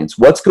custom audience?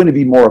 What's going to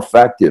be more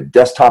effective?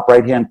 Desktop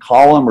right-hand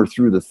column or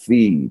through the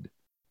feed?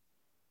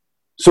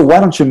 So why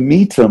don't you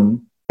meet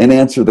them and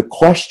answer the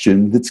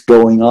question that's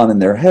going on in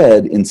their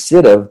head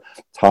instead of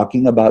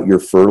talking about your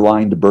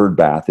fur-lined bird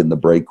bath in the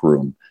break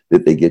room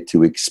that they get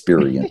to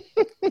experience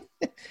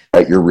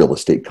at your real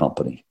estate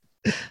company.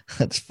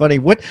 That's funny.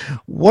 What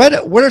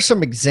are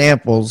some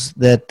examples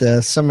that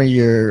some of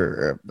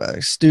your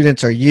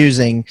students are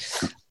using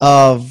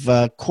of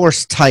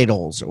course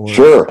titles or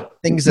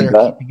things that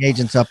are keeping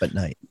agents up at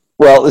night?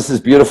 Well, this is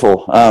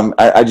beautiful.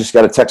 I just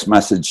got a text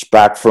message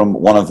back from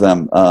one of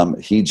them.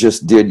 He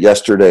just did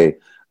yesterday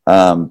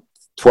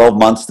 12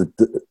 months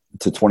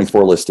to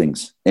 24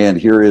 listings. And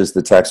here is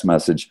the text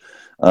message.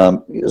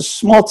 A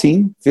small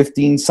team,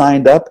 15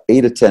 signed up,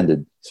 8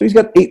 attended. So he's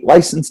got 8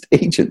 licensed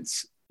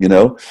agents, you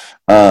know.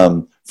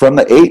 From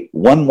the 8,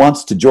 one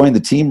wants to join the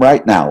team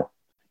right now.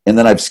 And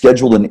then I've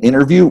scheduled an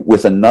interview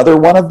with another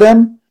one of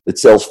them that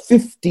sells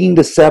 15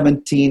 to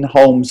 17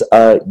 homes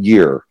a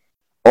year.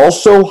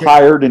 Also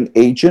hired an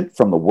agent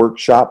from the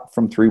workshop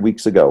from 3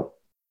 weeks ago.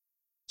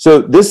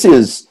 So this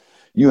is,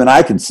 you and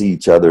I can see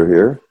each other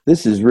here.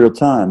 This is real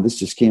time. This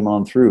just came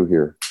on through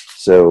here.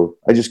 So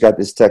I just got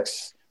this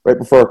text right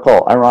before our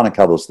call. Ironic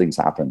how those things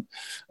happen.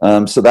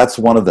 So that's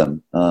one of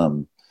them.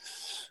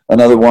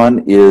 Another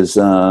one is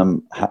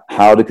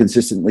how to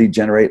consistently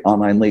generate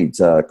online leads.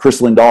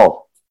 Chris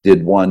Lindahl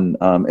did one,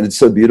 and it's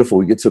so beautiful.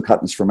 We get so caught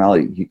in this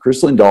formality.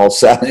 Chris Lindahl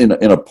sat in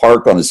a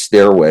park on a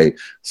stairway,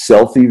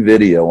 selfie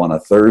video on a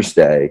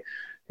Thursday,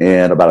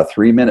 and about a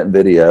 3-minute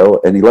video,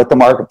 and he let the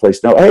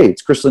marketplace know, hey,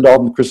 it's Chris Lindahl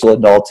and the Chris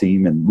Lindahl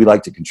team, and we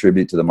like to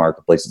contribute to the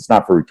marketplace. It's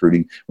not for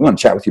recruiting. We want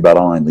to chat with you about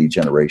online lead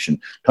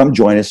generation. Come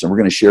join us, and we're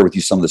going to share with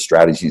you some of the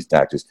strategies and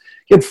tactics.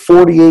 He had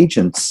 40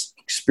 agents,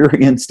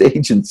 experienced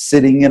agents,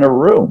 sitting in a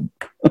room.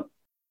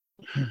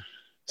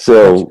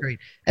 So that's great.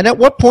 And at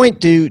what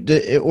point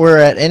or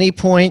at any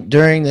point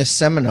during this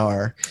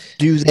seminar,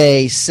 do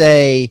they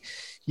say,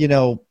 you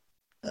know,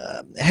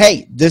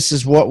 hey, this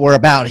is what we're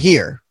about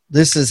here?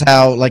 This is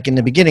how, like in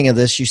the beginning of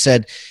this, you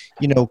said,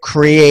 you know,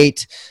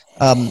 create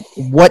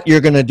what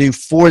you're going to do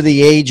for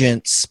the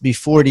agents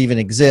before it even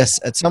exists.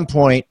 At some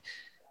point,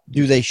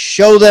 do they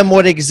show them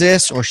what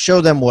exists or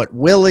show them what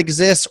will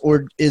exist?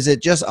 Or is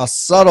it just a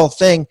subtle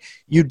thing?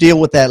 You deal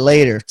with that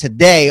later.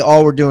 Today,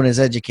 all we're doing is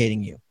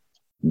educating you.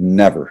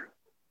 Never.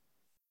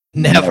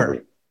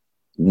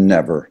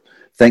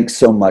 Thanks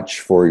so much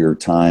for your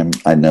time.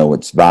 I know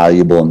it's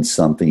valuable and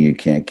something you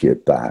can't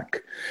get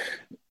back.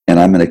 And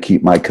I'm going to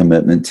keep my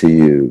commitment to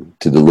you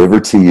to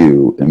deliver to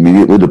you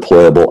immediately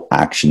deployable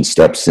action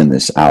steps in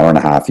this hour and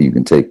a half you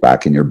can take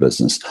back in your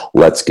business.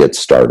 Let's get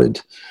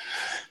started.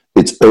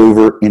 It's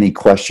over. Any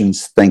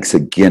questions? Thanks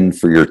again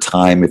for your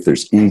time. If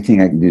there's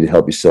anything I can do to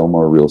help you sell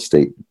more real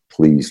estate,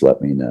 please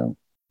let me know.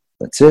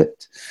 That's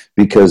it.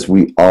 Because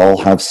we all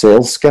have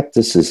sales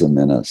skepticism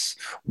in us.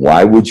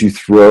 Why would you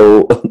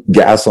throw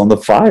gas on the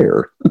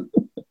fire?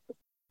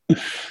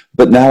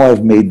 But now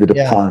I've made the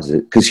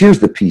deposit. Because here's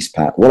the piece,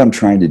 Pat. What I'm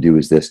trying to do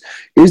is this.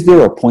 Is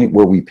there a point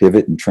where we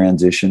pivot and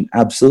transition?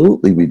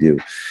 Absolutely we do.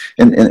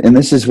 And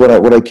this is what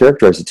I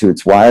characterize it to.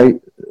 It's why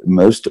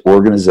most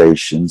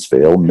organizations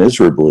fail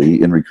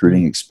miserably in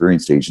recruiting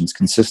experienced agents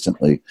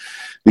consistently,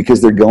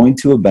 because they're going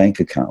to a bank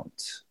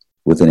account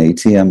with an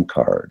ATM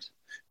card,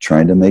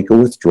 trying to make a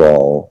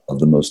withdrawal of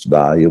the most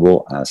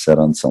valuable asset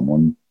on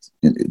someone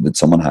that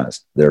someone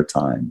has, their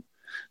time.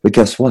 But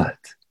guess what?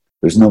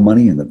 There's no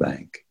money in the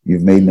bank.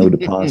 You've made no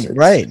deposit.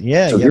 Right.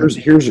 Yeah. So here's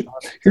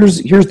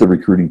the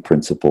recruiting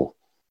principle.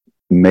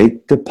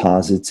 Make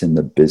deposits in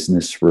the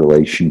business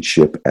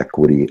relationship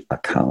equity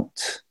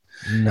account.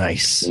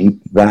 Nice.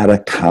 Keep that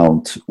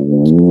account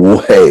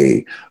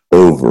way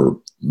over,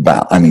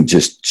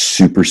 just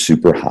super,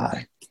 super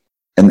high.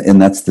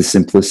 And that's the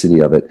simplicity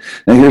of it.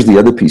 Now, here's the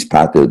other piece,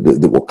 Pat,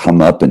 that will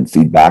come up and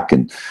feedback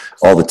and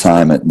all the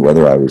time,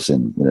 whether I was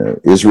in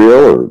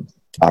Israel or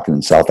talking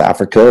in South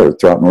Africa or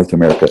throughout North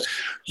America.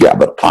 Yeah,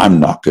 but I'm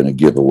not going to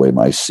give away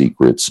my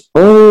secrets.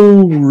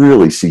 Oh,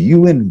 really? So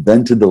you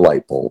invented the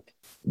light bulb.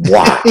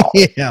 Wow.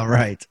 Yeah,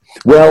 right.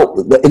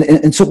 Well,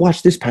 and so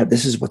watch this, Pat.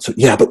 This is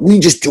but we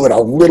just do it a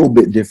little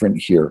bit different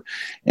here.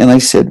 And I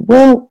said,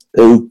 well,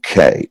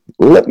 okay,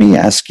 let me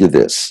ask you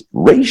this.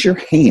 Raise your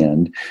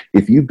hand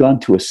if you've gone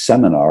to a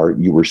seminar,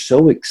 you were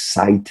so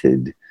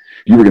excited,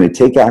 you were going to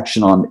take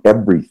action on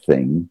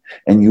everything,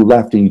 and you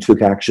left and you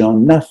took action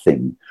on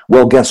nothing.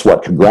 Well, guess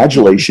what?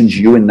 Congratulations,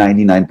 you and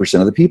 99%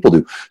 of the people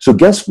do. So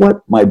guess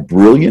what my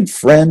brilliant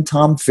friend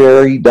Tom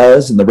Ferry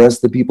does and the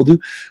rest of the people do?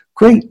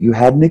 Great, you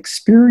had an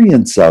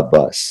experience of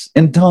us.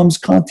 And Tom's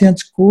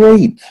content's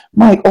great.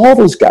 Mike, all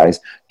those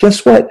guys.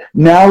 Guess what?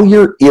 Now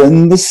you're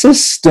in the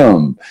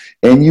system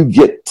and you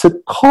get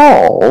to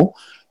call.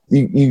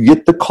 You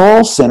get the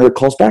call center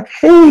calls back.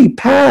 Hey,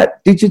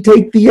 Pat, did you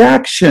take the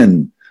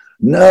action?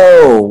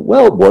 No.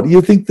 Well, what do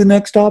you think the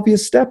next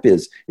obvious step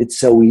is? It's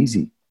so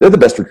easy. They're the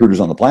best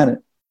recruiters on the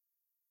planet.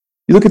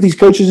 You look at these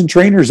coaches and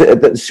trainers at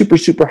the super,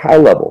 super high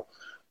level.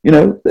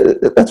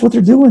 That's what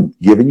they're doing,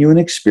 giving you an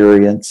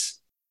experience,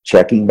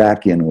 checking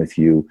back in with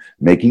you,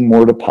 making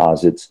more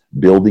deposits,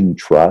 building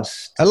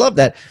trust. I love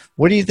that.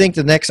 What do you think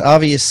the next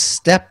obvious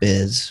step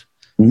is?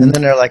 Mm-hmm. And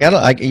then they're like,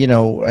 I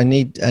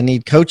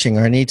need coaching,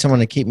 or I need someone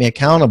to keep me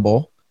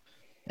accountable.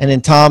 And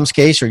in Tom's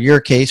case or your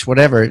case,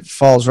 whatever, it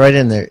falls right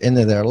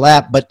into their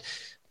lap. But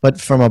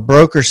from a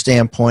broker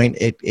standpoint,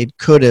 it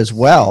could as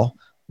well.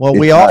 Well,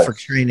 we offer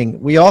training.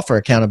 We offer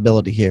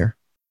accountability here.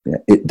 Yeah,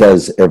 it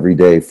does every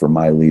day for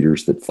my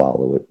leaders that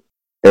follow it.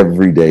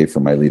 Every day for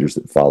my leaders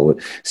that follow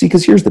it. See,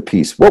 because here's the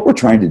piece. What we're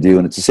trying to do,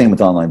 and it's the same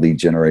with online lead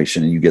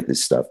generation, and you get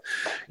this stuff.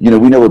 We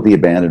know what the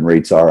abandon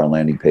rates are on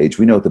landing page.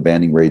 We know what the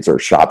abandon rates are,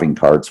 shopping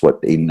carts,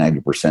 80,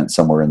 90%,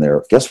 somewhere in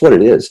there. Guess what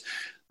it is?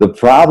 The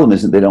problem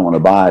isn't they don't want to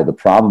buy. The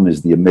problem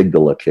is the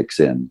amygdala kicks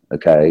in,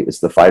 okay? It's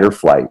the fight or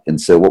flight.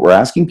 And so what we're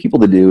asking people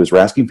to do is we're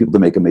asking people to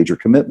make a major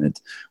commitment.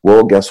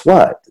 Well, guess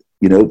what?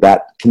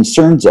 That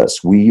concerns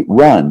us. We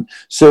run.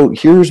 So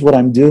here's what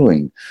I'm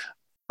doing.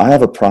 I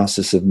have a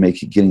process of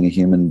getting a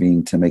human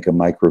being to make a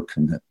micro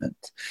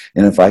commitment.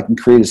 And if I can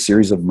create a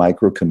series of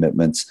micro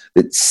commitments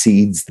that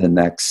seeds the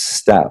next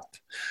step,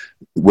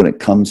 when it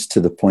comes to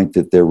the point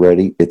that they're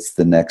ready, it's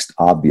the next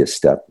obvious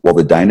step. Well,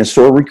 the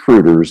dinosaur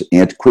recruiters,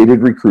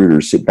 antiquated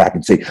recruiters sit back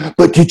and say,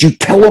 but did you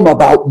tell them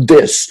about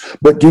this?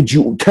 But did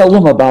you tell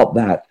them about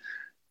that?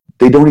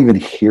 They don't even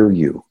hear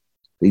you.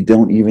 They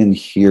don't even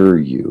hear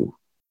you.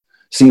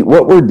 See,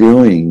 what we're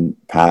doing,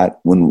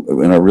 Pat,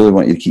 and I really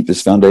want you to keep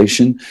this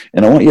foundation,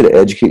 and I want you to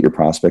educate your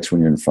prospects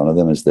when you're in front of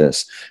them, is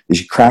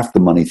you craft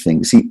the money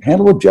thing. See,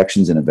 handle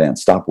objections in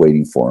advance. Stop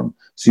waiting for them.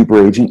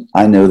 Super agent,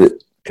 I know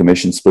that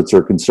commission splits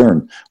are a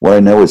concern. What I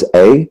know is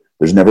A,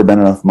 there's never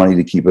been enough money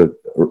to keep a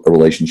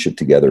relationship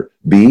together.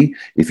 B,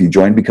 if you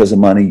join because of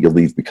money, you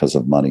leave because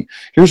of money.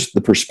 Here's the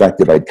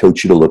perspective I'd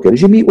coach you to look at.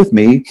 As you meet with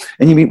me,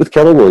 and you meet with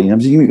Keller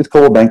Williams, and you meet with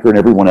Coldwell Banker and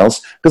everyone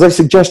else, because I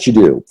suggest you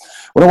do.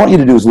 What I want you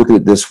to do is look at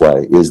it this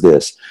way, is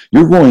this.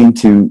 You're going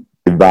to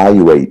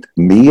evaluate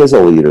me as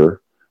a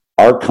leader,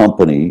 our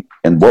company,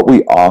 and what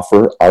we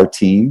offer our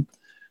team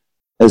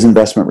as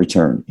investment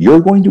return. You're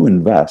going to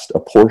invest a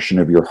portion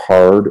of your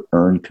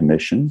hard-earned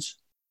commissions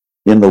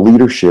in the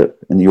leadership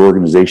and the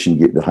organization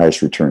get the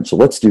highest return. So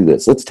let's do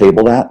this. Let's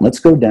table that. And let's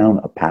go down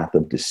a path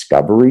of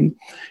discovery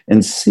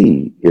and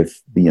see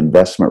if the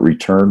investment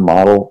return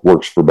model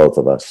works for both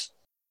of us.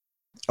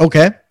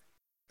 Okay.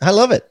 I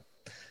love it.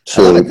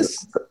 So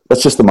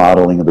that's just the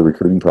modeling of the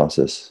recruiting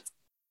process.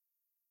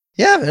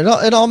 Yeah,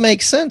 it all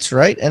makes sense,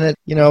 right? And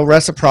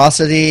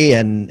reciprocity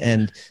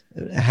and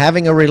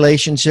having a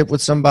relationship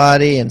with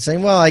somebody and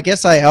saying, well, I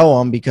guess I owe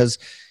them because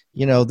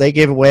they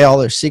gave away all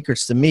their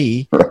secrets to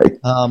me. Right.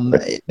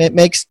 It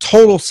makes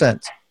total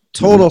sense.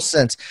 Total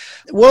sense.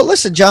 Well,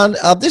 listen, John,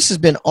 this has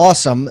been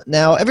awesome.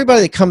 Now,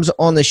 everybody that comes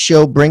on the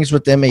show brings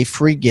with them a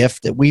free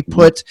gift that we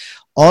put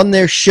on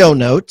their show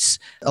notes,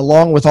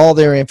 along with all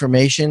their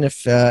information.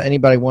 If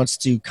anybody wants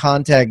to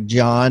contact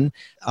John,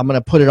 I'm going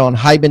to put it on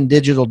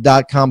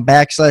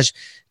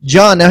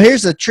hibandigital.com/John. Now,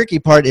 here's the tricky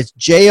part. It's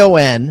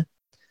JON.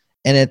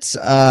 and it's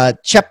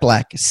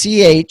Cheplak,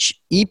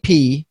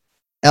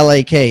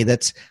 CHEPLAK.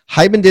 That's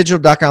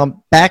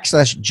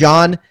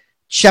hibandigital.com/John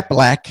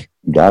Cheplak.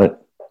 Got it.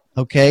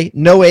 Okay.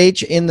 No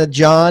H in the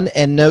John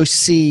and no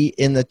C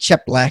in the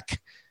Cheplak.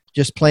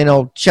 Just plain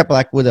old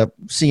Cheplak with a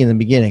C in the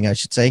beginning, I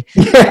should say.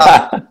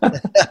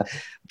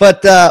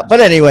 But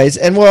anyways,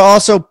 and we'll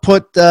also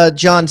put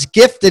John's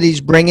gift that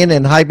he's bringing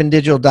in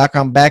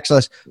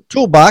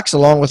hibandigital.com/toolbox,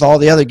 along with all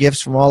the other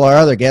gifts from all our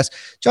other guests.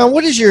 John,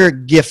 what is your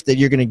gift that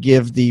you're going to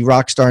give the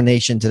Rockstar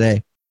Nation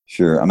today?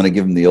 Sure. I'm going to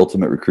give them the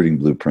ultimate recruiting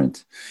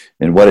blueprint.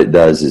 And what it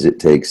does is it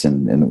takes,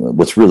 and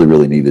what's really,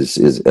 really neat is,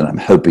 and I'm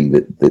hoping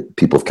that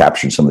people have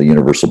captured some of the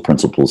universal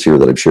principles here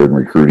that I've shared in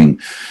recruiting,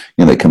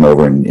 they come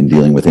over and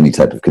dealing with any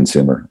type of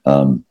consumer.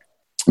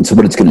 And so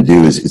what it's going to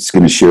do is it's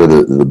going to share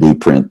the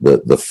blueprint,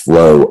 the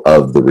flow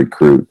of the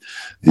recruit,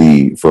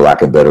 for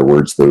lack of better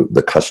words,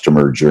 the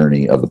customer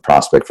journey of the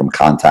prospect from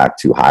contact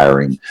to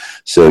hiring.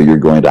 So you're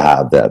going to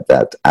have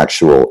that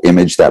actual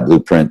image, that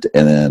blueprint,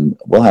 and then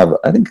we'll have,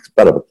 I think,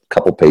 about a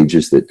couple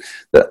pages that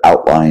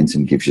outlines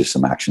and gives you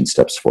some action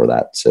steps for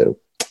that. So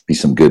be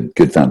some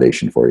good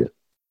foundation for you.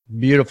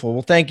 Beautiful.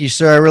 Well, thank you,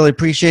 sir. I really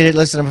appreciate it.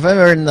 Listen, if I'm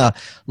ever in the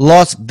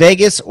Las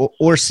Vegas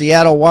or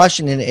Seattle,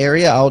 Washington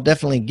area, I'll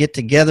definitely get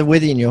together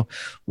with you and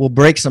we'll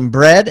break some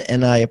bread.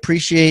 And I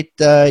appreciate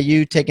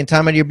you taking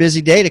time out of your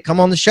busy day to come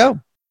on the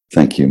show.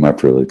 Thank you. My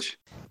privilege.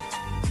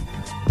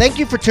 Thank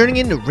you for tuning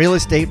in to Real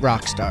Estate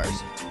Rockstars.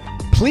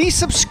 Please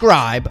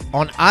subscribe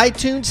on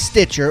iTunes,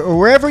 Stitcher, or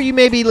wherever you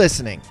may be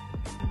listening.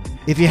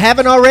 If you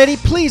haven't already,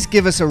 please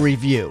give us a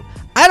review.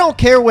 I don't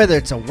care whether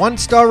it's a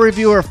 1-star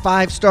review or a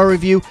 5-star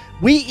review.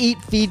 We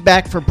eat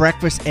feedback for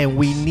breakfast, and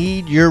we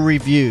need your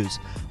reviews.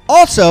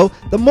 Also,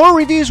 the more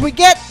reviews we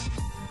get,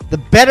 the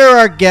better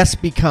our guests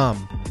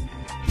become.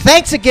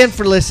 Thanks again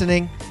for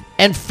listening,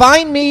 and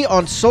find me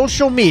on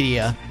social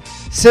media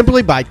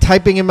simply by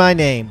typing in my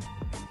name.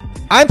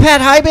 I'm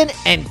Pat Hiban,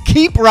 and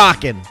keep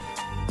rocking.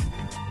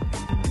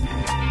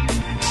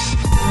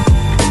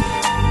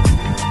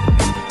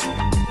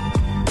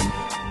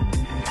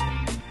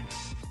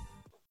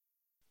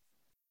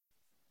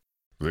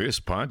 This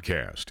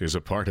podcast is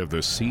a part of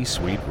the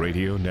C-Suite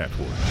Radio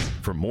Network.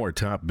 For more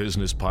top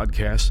business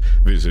podcasts,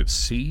 visit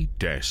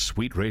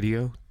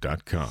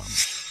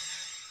c-suiteradio.com.